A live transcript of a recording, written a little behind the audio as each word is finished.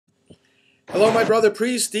Hello, my brother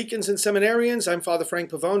priests, deacons, and seminarians. I'm Father Frank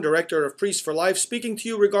Pavone, Director of Priests for Life, speaking to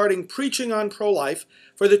you regarding preaching on pro-life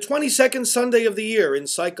for the 22nd Sunday of the year in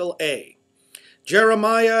Cycle A.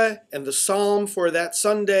 Jeremiah and the Psalm for that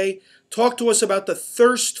Sunday talk to us about the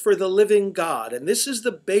thirst for the living God, and this is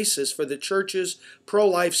the basis for the Church's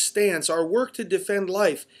pro-life stance. Our work to defend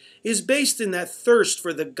life is based in that thirst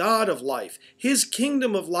for the God of life. His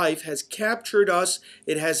kingdom of life has captured us,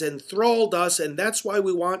 it has enthralled us, and that's why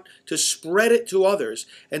we want to spread it to others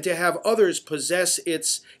and to have others possess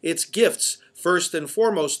its gifts, first and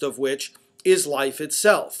foremost of which is life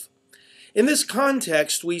itself. In this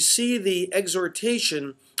context, we see the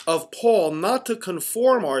exhortation of Paul not to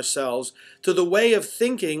conform ourselves to the way of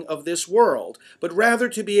thinking of this world, but rather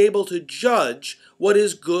to be able to judge what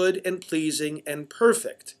is good and pleasing and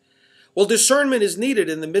perfect. Well, discernment is needed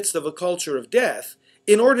in the midst of a culture of death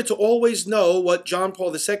in order to always know what John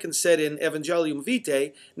Paul II said in Evangelium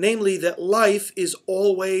Vitae, namely that life is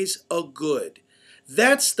always a good.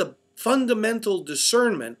 That's the fundamental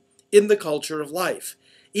discernment in the culture of life.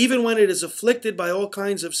 Even when it is afflicted by all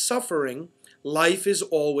kinds of suffering, life is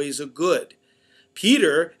always a good.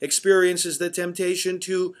 Peter experiences the temptation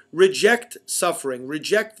to reject suffering,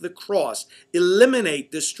 reject the cross,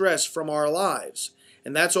 eliminate distress from our lives.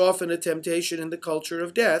 And that's often a temptation in the culture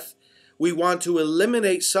of death. We want to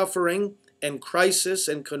eliminate suffering and crisis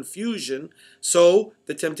and confusion, so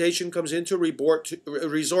the temptation comes in to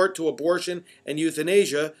resort to abortion and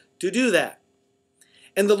euthanasia to do that.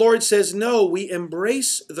 And the Lord says, no, we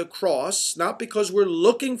embrace the cross, not because we're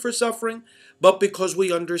looking for suffering, but because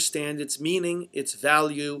we understand its meaning, its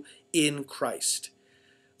value in Christ.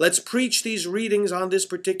 Let's preach these readings on this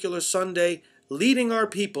particular Sunday, leading our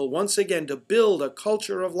people once again to build a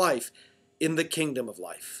culture of life in the kingdom of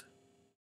life.